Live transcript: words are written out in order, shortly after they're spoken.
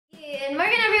Good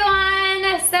morning,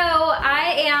 everyone. So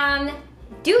I am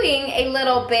doing a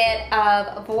little bit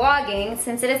of vlogging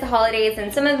since it is the holidays,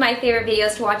 and some of my favorite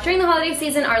videos to watch during the holiday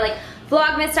season are like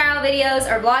Vlogmas style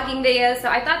videos or vlogging videos. So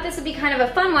I thought this would be kind of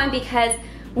a fun one because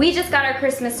we just got our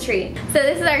Christmas tree. So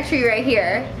this is our tree right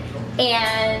here,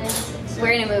 and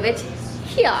we're gonna move it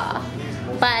here.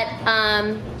 But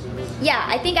yeah,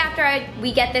 I think after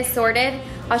we get this sorted,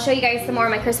 I'll show you guys some more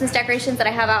of my Christmas decorations that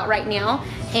I have out right now,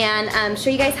 and show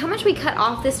you guys how much we cut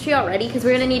off this tree already, because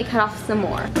we're gonna need to cut off some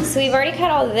more. So we've already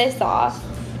cut all this off,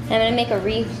 and I'm gonna make a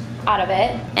wreath out of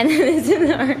it, and then this is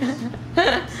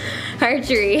our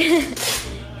tree,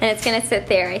 and it's gonna sit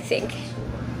there, I think.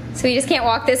 So we just can't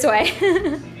walk this way.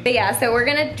 But yeah, so we're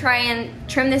gonna try and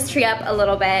trim this tree up a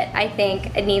little bit. I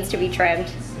think it needs to be trimmed,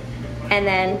 and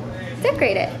then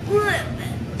decorate it.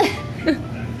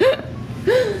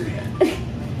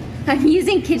 I'm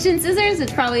using kitchen scissors,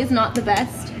 which probably is not the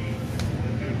best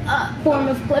form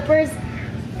of clippers.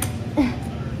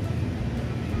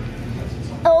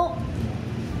 Oh,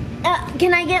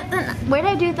 can I get the, where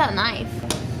did I do with that knife?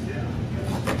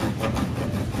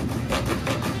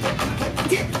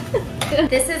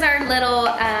 This is our little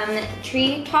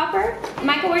tree topper.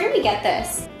 Michael, where did we get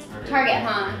this? Target,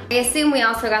 huh? I assume we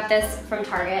also got this from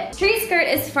Target. Tree skirt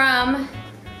is from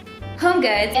Home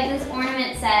Goods. And this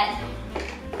ornament set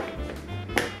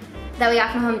that we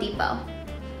got from Home Depot.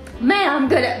 Man, I'm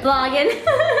good at vlogging.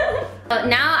 So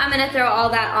now I'm gonna throw all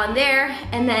that on there,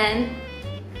 and then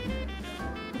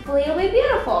hopefully it'll be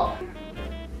beautiful.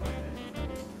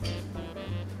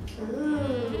 Ooh.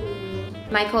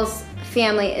 Michael's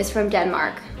family is from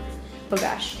Denmark. Oh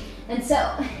gosh. And so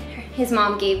his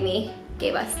mom gave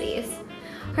us these.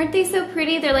 Aren't they so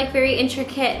pretty? They're like very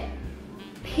intricate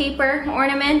paper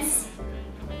ornaments.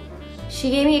 She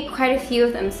gave me quite a few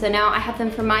of them, so now I have them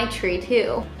for my tree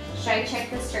too. Should I check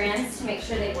the strands to make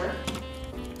sure they work?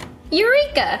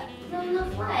 Eureka! Not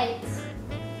enough lights.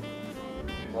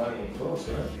 Not even close,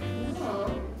 right?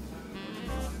 No.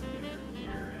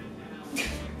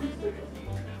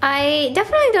 I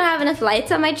definitely don't have enough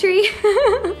lights on my tree.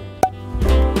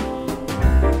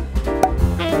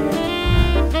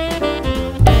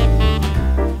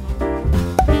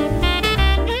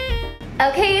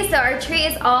 Okay, so our tree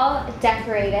is all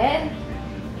decorated.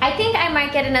 I think I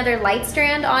might get another light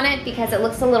strand on it because it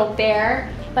looks a little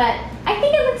bare, but I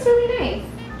think it looks really nice.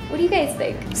 What do you guys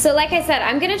think? So like I said,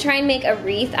 I'm gonna try and make a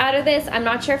wreath out of this. I'm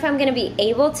not sure if I'm gonna be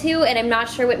able to, and I'm not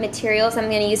sure what materials I'm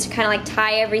gonna use to kind of like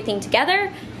tie everything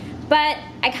together, but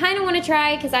I kind of want to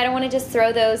try because I don't want to just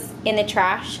throw those in the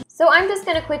trash. So I'm just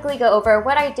going to quickly go over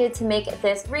what I did to make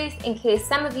this wreath in case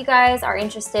some of you guys are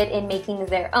interested in making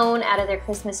their own out of their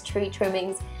Christmas tree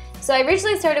trimmings. So I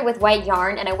originally started with white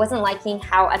yarn, and I wasn't liking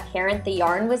how apparent the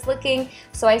yarn was looking,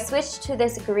 so I switched to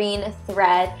this green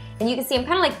thread, and you can see I'm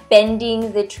kind of like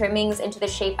bending the trimmings into the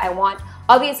shape I want.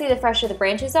 Obviously, the fresher the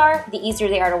branches are, the easier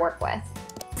they are to work with.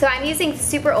 So I'm using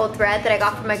super old thread that I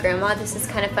got from my grandma. This is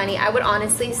kind of funny. I would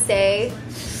honestly say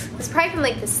it's probably from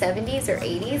like the 70s or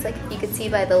 80s, like if you could see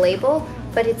by the label,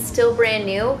 but it's still brand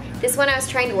new. This one I was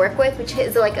trying to work with, which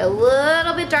is like a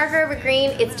little bit darker of a green,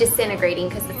 it's disintegrating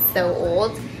because it's so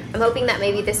old. I'm hoping that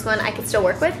maybe this one I could still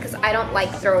work with because I don't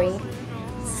like throwing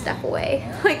stuff away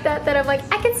like that I'm like,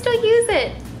 I can still use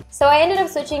it. So I ended up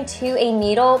switching to a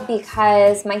needle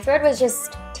because my thread was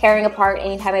just tearing apart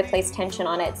anytime I placed tension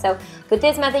on it. So with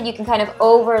this method, you can kind of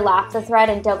overlap the thread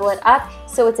and double it up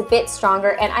so it's a bit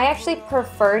stronger. And I actually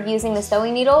preferred using the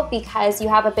sewing needle because you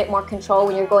have a bit more control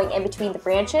when you're going in between the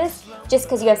branches, just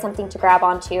because you have something to grab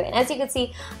onto. And as you can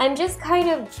see, I'm just kind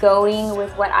of going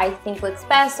with what I think looks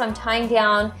best. So I'm tying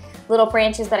down little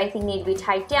branches that I think need to be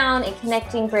tied down and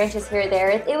connecting branches here or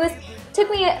there. It took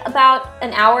me about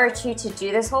an hour or two to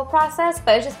do this whole process,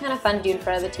 but it was just kind of fun to do in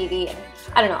front of the TV. And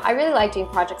I don't know, I really like doing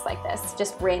projects like this,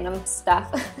 just random stuff.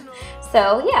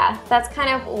 So yeah, that's kind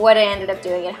of what I ended up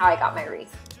doing and how I got my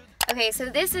wreath. Okay, so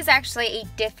this is actually a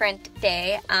different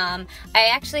day. I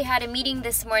actually had a meeting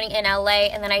this morning in LA,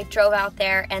 and then I drove out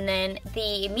there, and then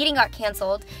the meeting got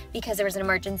canceled because there was an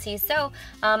emergency. So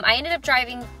I ended up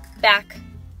driving back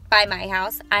by my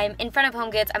house. I'm in front of Home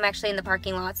Goods. I'm actually in the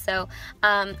parking lot, so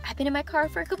I've been in my car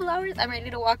for a couple hours. I'm ready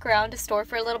to walk around the store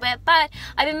for a little bit, but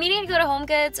I've been meaning to go to Home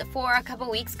Goods for a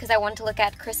couple weeks because I want to look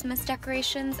at Christmas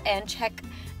decorations and check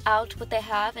out what they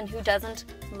have, and who doesn't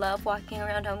love walking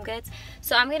around Home Goods.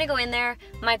 So I'm gonna go in there.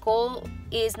 My goal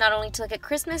is not only to look at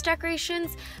Christmas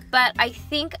decorations, but I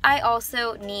think I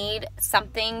also need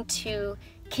something to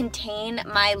contain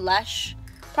my Lush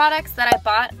products that I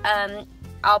bought.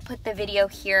 I'll put the video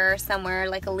here somewhere,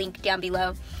 like a link down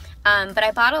below. But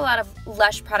I bought a lot of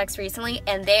Lush products recently,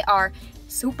 and they are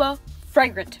super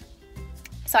fragrant.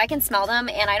 so I can smell them,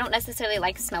 and I don't necessarily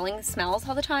like smelling smells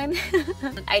all the time.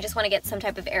 I just want to get some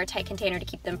type of airtight container to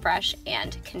keep them fresh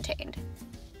and contained.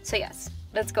 So yes,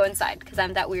 let's go inside because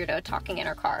I'm that weirdo talking in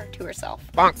her car to herself.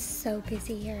 It's so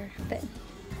busy here, but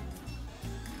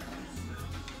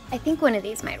I think one of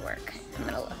these might work. I'm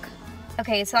gonna look.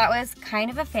 Okay, so that was kind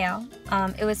of a fail.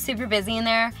 It was super busy in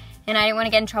there, and I didn't want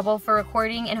to get in trouble for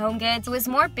recording in Home Goods. It was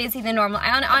more busy than normal.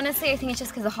 Honestly, I think it's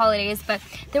just because of holidays, but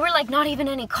there were like not even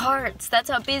any carts. That's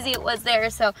how busy it was there,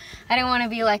 so I didn't want to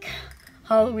be like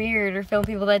all weird or film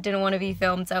people that didn't want to be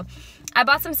filmed. So I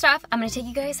bought some stuff. I'm gonna take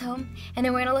you guys home, and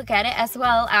then we're gonna look at it, as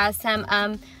well as some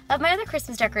of my other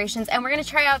Christmas decorations, and we're gonna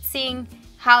try out seeing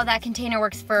how that container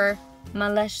works for my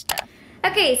Lush stuff.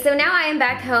 Okay, so now I am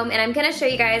back home, and I'm gonna show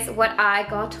you guys what I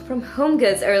got from Home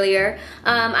Goods earlier.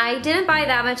 I didn't buy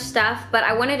that much stuff, but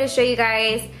I wanted to show you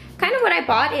guys kind of what I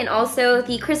bought, and also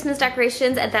the Christmas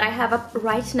decorations that I have up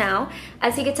right now.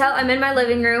 As you can tell, I'm in my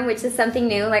living room, which is something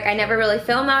new. Like, I never really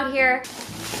film out here.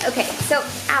 Okay, so,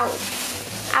 ow,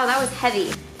 that was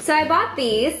heavy. So I bought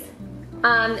these.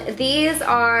 These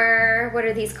are, what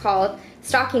are these called?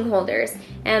 Stocking holders,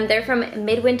 and they're from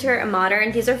Midwinter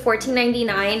Modern. These are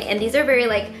 $14.99, and these are very,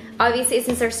 like, obviously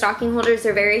since they're stocking holders,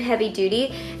 they're very heavy duty.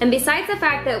 And besides the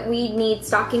fact that we need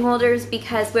stocking holders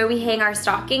because where we hang our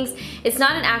stockings, it's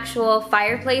not an actual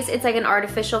fireplace, it's like an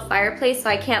artificial fireplace, so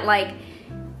I can't, like,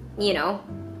 you know,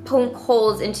 poke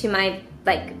holes into my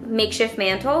like makeshift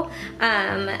mantle.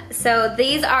 So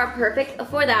these are perfect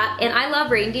for that, and I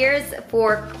love reindeers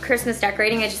for Christmas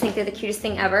decorating. I just think they're the cutest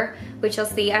thing ever, which you'll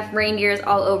see. I have reindeers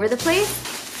all over the place.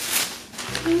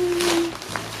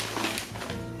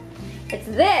 It's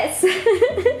this.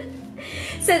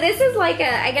 So this is like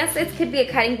a, I guess it could be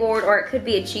a cutting board or it could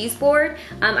be a cheese board.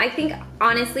 I think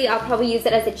honestly I'll probably use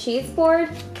it as a cheese board.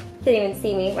 Didn't even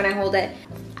see me when I hold it.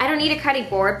 I don't need a cutting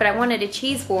board, but I wanted a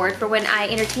cheese board for when I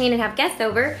entertain and have guests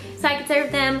over, so I could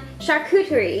serve them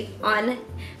charcuterie on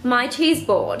my cheese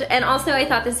board. And also I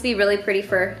thought this would be really pretty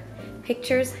for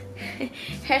pictures.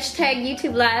 Hashtag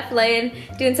YouTube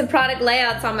Live, doing some product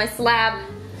layouts on my slab.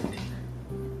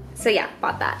 So yeah,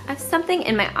 bought that. I have something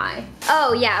in my eye.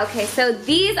 Oh yeah, okay, so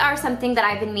these are something that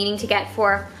I've been meaning to get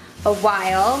for a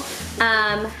while.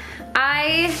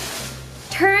 I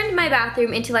turned my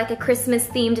bathroom into like a Christmas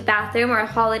themed bathroom or a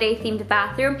holiday themed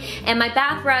bathroom, and my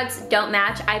bath rugs don't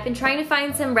match. I've been trying to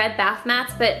find some red bath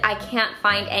mats, but I can't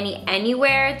find any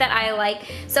anywhere that I like,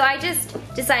 so I just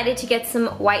decided to get some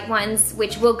white ones,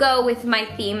 which will go with my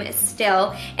theme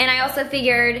still. And I also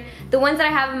figured the ones that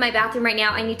I have in my bathroom right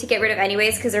now I need to get rid of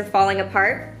anyways because they're falling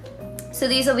apart. So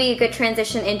these will be a good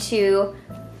transition into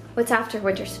what's after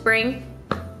winter, spring.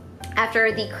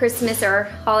 After the Christmas or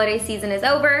holiday season is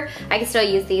over, I can still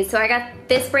use these. So I got,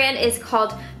 this brand is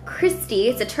called Christie.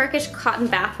 It's a Turkish cotton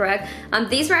bath rug.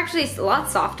 These were actually a lot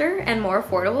softer and more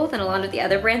affordable than a lot of the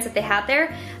other brands that they had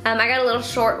there. I got a little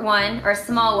short one, or a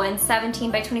small one, 17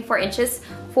 by 24 inches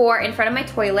for in front of my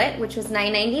toilet, which was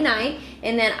 $9.99.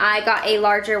 And then I got a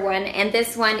larger one, and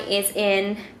this one is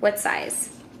in, what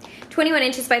size? 21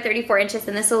 inches by 34 inches,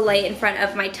 and this will lay in front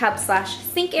of my tub slash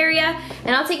sink area.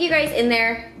 And I'll take you guys in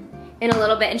there in a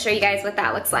little bit and show you guys what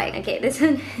that looks like. Okay, this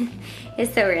one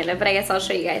is so random, but I guess I'll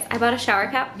show you guys. I bought a shower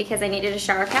cap because I needed a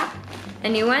shower cap, a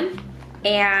new one,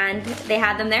 and they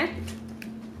had them there.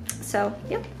 So,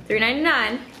 yep,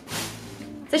 $3.99.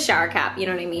 It's a shower cap, you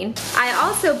know what I mean? I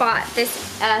also bought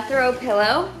this throw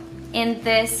pillow in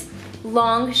this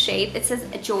long shape. It says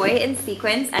Joy in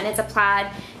Sequins, and it's a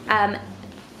plaid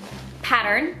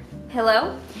pattern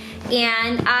pillow.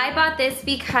 And I bought this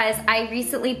because I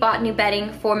recently bought new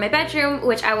bedding for my bedroom,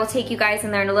 which I will take you guys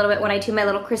in there in a little bit when I do my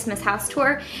little Christmas house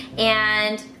tour.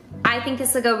 And I think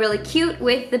this will go really cute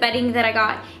with the bedding that I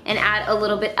got and add a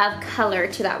little bit of color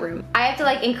to that room. I have to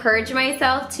like encourage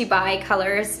myself to buy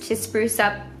colors to spruce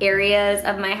up areas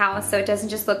of my house so it doesn't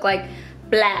just look like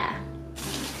blah.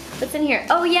 What's in here?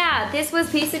 Oh yeah, this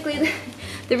was basically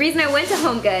the reason I went to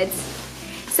Home Goods.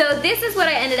 So this is what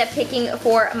I ended up picking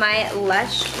for my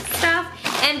Lush stuff.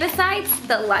 And besides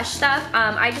the Lush stuff,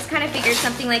 I just kind of figured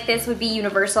something like this would be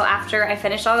universal after I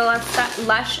finished all the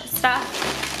Lush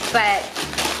stuff. But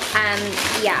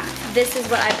yeah, this is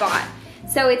what I bought.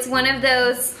 So it's one of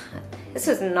those, this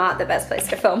was not the best place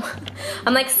to film.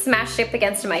 I'm like smashed up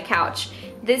against my couch.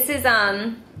 This is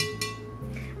a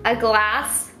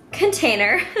glass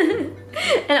container and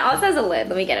it also has a lid.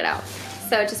 Let me get it out.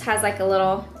 So it just has like a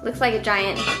little, looks like a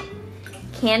giant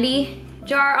candy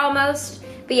jar almost.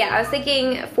 But yeah, I was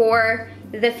thinking for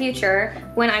the future,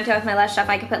 when I'm done with my Lush stuff,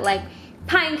 I could put like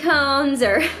pine cones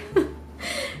or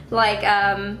like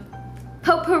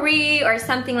potpourri or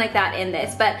something like that in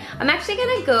this, but I'm actually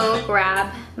gonna go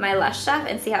grab my Lush stuff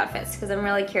and see how it fits because I'm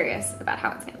really curious about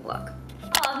how it's gonna look.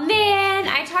 Oh man,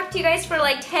 I talked to you guys for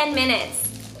like 10 minutes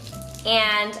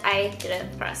and I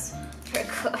didn't press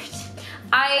record.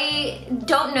 I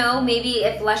don't know maybe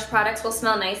if Lush products will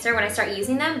smell nicer when I start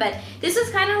using them, but this was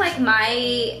kind of like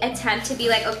my attempt to be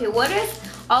like, okay, what is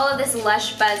all of this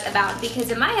Lush buzz about?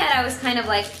 Because in my head I was kind of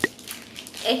like,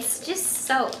 it's just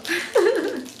soap.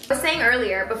 I was saying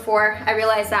earlier before I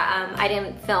realized that I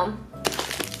didn't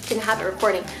have it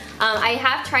recording. I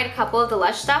have tried a couple of the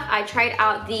Lush stuff. I tried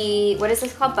out the, what is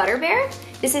this called, Butter Bear?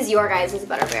 This is your guys'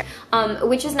 Butter Bear,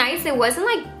 which is nice. It wasn't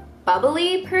like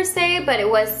bubbly per se, but it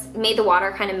made the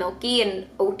water kind of milky and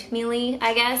oatmeal-y,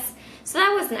 I guess. So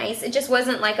that was nice. It just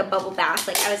wasn't like a bubble bath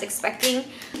like I was expecting.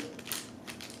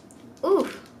 Ooh.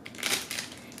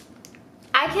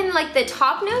 I can, like, the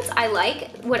top notes I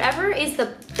like, whatever is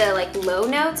the like low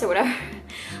notes or whatever,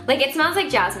 like it smells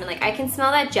like jasmine. Like I can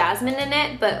smell that jasmine in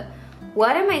it, but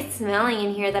what am I smelling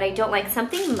in here that I don't like?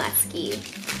 Something musky.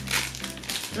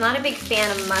 I'm not a big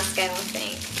fan of musk, I don't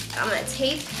think. I'm gonna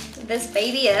tape this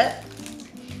baby up,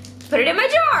 put it in my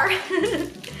jar.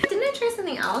 Didn't I try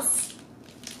something else?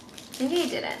 Maybe I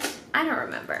didn't. I don't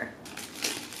remember.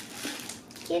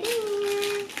 Get in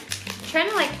here. I'm trying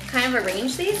to like kind of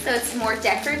arrange these so it's more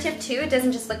decorative too. It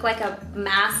doesn't just look like a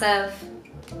massive,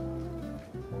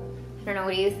 I don't know,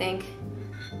 what do you think?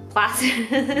 Plastic.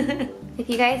 If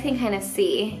you guys can kind of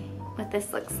see what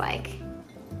this looks like.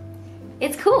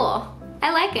 It's cool.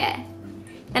 I like it.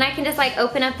 And I can just like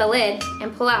open up the lid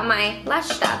and pull out my Lush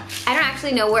stuff. I don't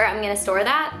actually know where I'm gonna store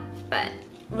that, but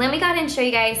let me go ahead and show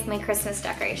you guys my Christmas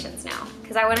decorations now,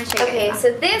 because I want to show you guys.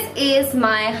 Okay, so this is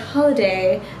my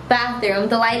holiday bathroom.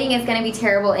 The lighting is gonna be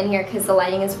terrible in here because the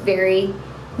lighting is very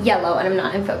yellow and I'm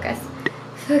not in focus.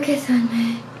 Focus on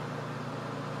me.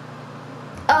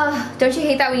 Don't you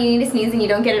hate that when you need to sneeze and you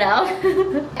don't get it out?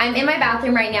 I'm in my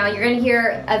bathroom right now. You're gonna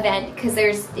hear a vent because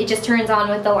it just turns on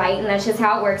with the light, and that's just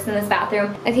how it works in this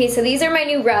bathroom. Okay, so these are my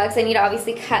new rugs. I need to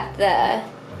obviously cut the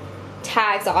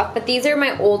tags off, but these are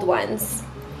my old ones.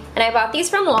 And I bought these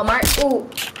from Walmart. Ooh.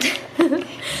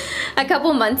 A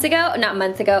couple months ago, not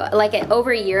months ago, like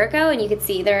over a year ago, and you could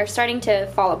see they're starting to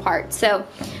fall apart. So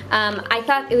I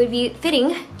thought it would be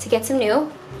fitting to get some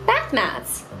new bath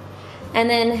mats. And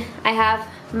then I have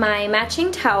my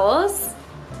matching towels.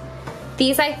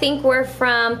 These I think were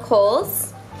from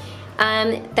Kohl's.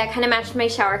 That kind of matched my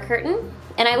shower curtain.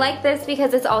 And I like this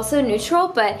because it's also neutral,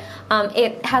 but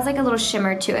it has like a little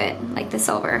shimmer to it, like the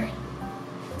silver.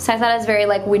 So I thought it was very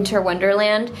like winter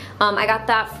wonderland. I got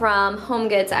that from Home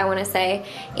Goods, I want to say.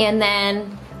 And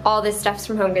then all this stuff's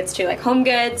from Home Goods too, like Home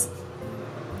Goods,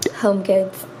 Home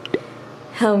Goods,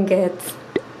 Home Goods,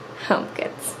 Home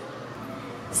Goods.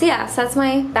 So yeah, so that's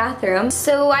my bathroom.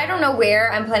 So I don't know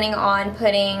where I'm planning on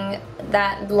putting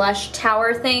that Lush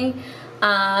tower thing.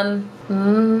 Don't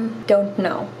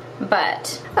know.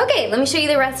 But okay, let me show you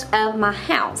the rest of my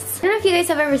house. I don't know if you guys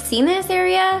have ever seen this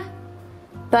area,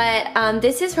 but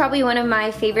this is probably one of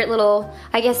my favorite little,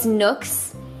 I guess,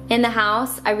 nooks in the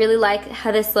house. I really like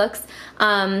how this looks.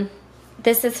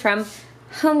 This is from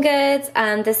Home Goods.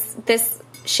 This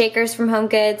shaker's from Home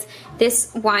Goods.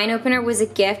 This wine opener was a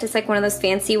gift. It's like one of those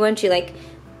fancy ones. You like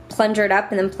plunger it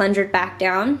up and then plunger it back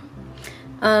down.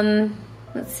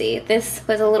 Let's see. This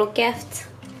was a little gift.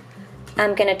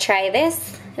 I'm gonna try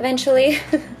this eventually.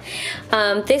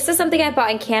 This is something I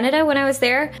bought in Canada when I was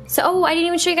there. So, oh, I didn't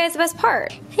even show you guys the best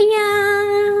part.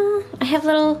 Hey-ya! I have a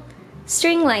little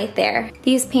string light there.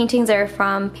 These paintings are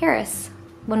from Paris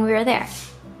when we were there.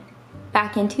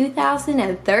 Back in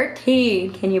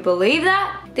 2013. Can you believe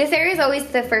that? This area is always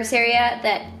the first area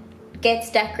that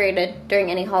gets decorated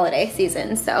during any holiday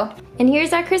season, so. And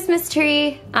here's our Christmas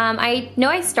tree. I know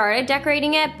I started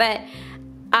decorating it, but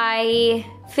I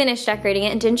finished decorating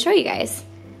it and didn't show you guys.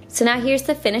 So now here's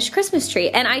the finished Christmas tree.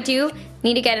 And I do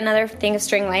need to get another thing of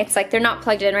string lights. Like, they're not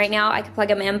plugged in right now. I could plug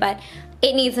them in, but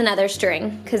it needs another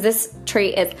string because this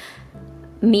tree is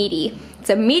meaty. It's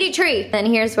a meaty tree. And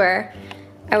here's where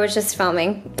I was just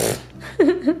filming.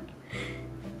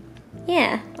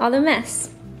 Yeah, all the mess.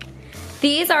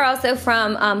 These are also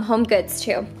from Home Goods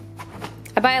too.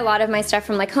 I buy a lot of my stuff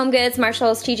from like Home Goods,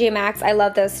 Marshalls, TJ Maxx. I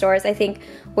love those stores. I think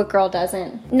what girl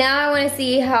doesn't? Now I want to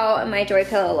see how my joy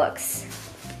pillow looks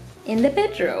in the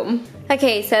bedroom.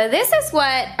 Okay, so this is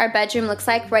what our bedroom looks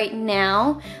like right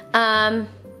now.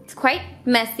 It's quite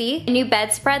messy. A new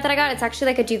bedspread that I got, it's actually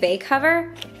like a duvet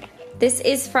cover. This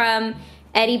is from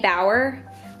Eddie Bauer.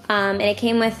 And it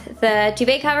came with the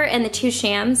duvet cover and the 2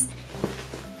 shams.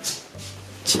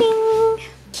 Ching!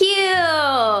 Cute!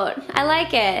 I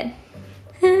like it.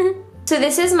 So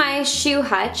this is my shoe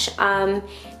hutch.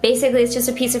 Basically it's just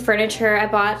a piece of furniture I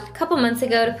bought a couple months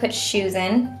ago to put shoes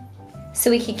in,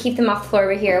 so we could keep them off the floor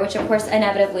over here, which of course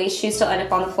inevitably shoes still end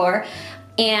up on the floor.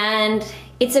 And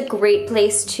it's a great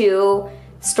place to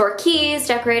store keys,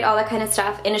 decorate, all that kind of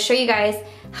stuff, and to show you guys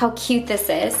how cute this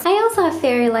is. I also have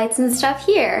fairy lights and stuff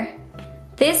here.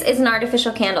 This is an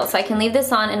artificial candle, so I can leave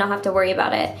this on and not have to worry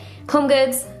about it. Home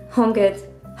Goods, Home Goods,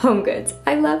 Home Goods.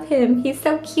 I love him, he's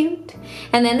so cute.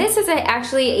 And then this is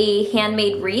actually a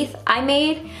handmade wreath I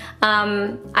made.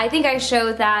 I think I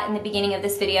showed that in the beginning of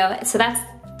this video, so that's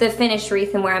the finished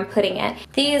wreath and where I'm putting it.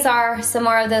 These are some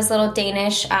more of those little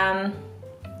Danish,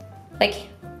 like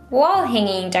wall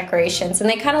hanging decorations, and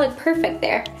they kind of look perfect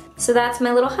there. So that's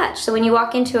my little hutch. So when you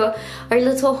walk into our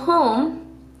little home,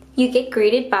 you get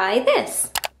greeted by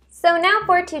this. So now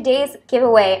for today's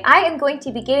giveaway, I am going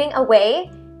to be giving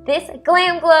away this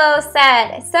Glam Glow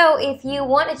set. So if you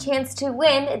want a chance to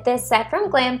win this set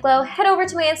from Glam Glow, head over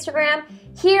to my Instagram.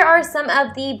 Here are some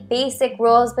of the basic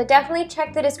rules, but definitely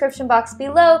check the description box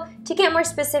below to get more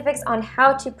specifics on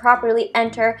how to properly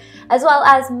enter, as well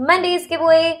as Monday's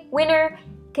giveaway winner.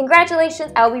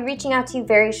 Congratulations, I'll be reaching out to you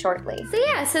very shortly. So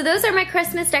yeah, so those are my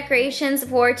Christmas decorations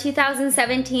for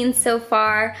 2017 so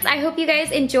far. I hope you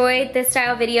guys enjoyed this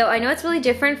style video. I know it's really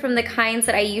different from the kinds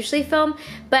that I usually film,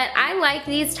 but I like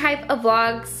these type of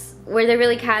vlogs where they're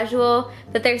really casual,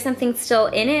 but there's something still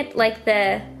in it, like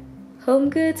the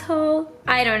Home Goods haul.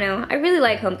 I don't know, I really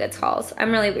like Home Goods hauls. I'm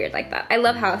really weird like that. I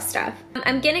love house stuff.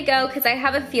 I'm gonna go because I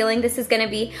have a feeling this is gonna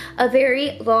be a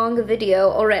very long video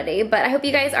already, but I hope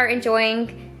you guys are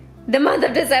enjoying the month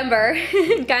of December.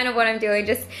 Kind of what I'm doing,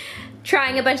 just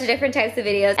trying a bunch of different types of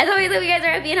videos. As always, I hope you guys are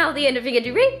happy and healthy, and don't forget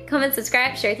to rate, comment,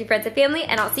 subscribe, share with your friends and family,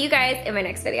 and I'll see you guys in my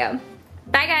next video.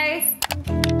 Bye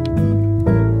guys!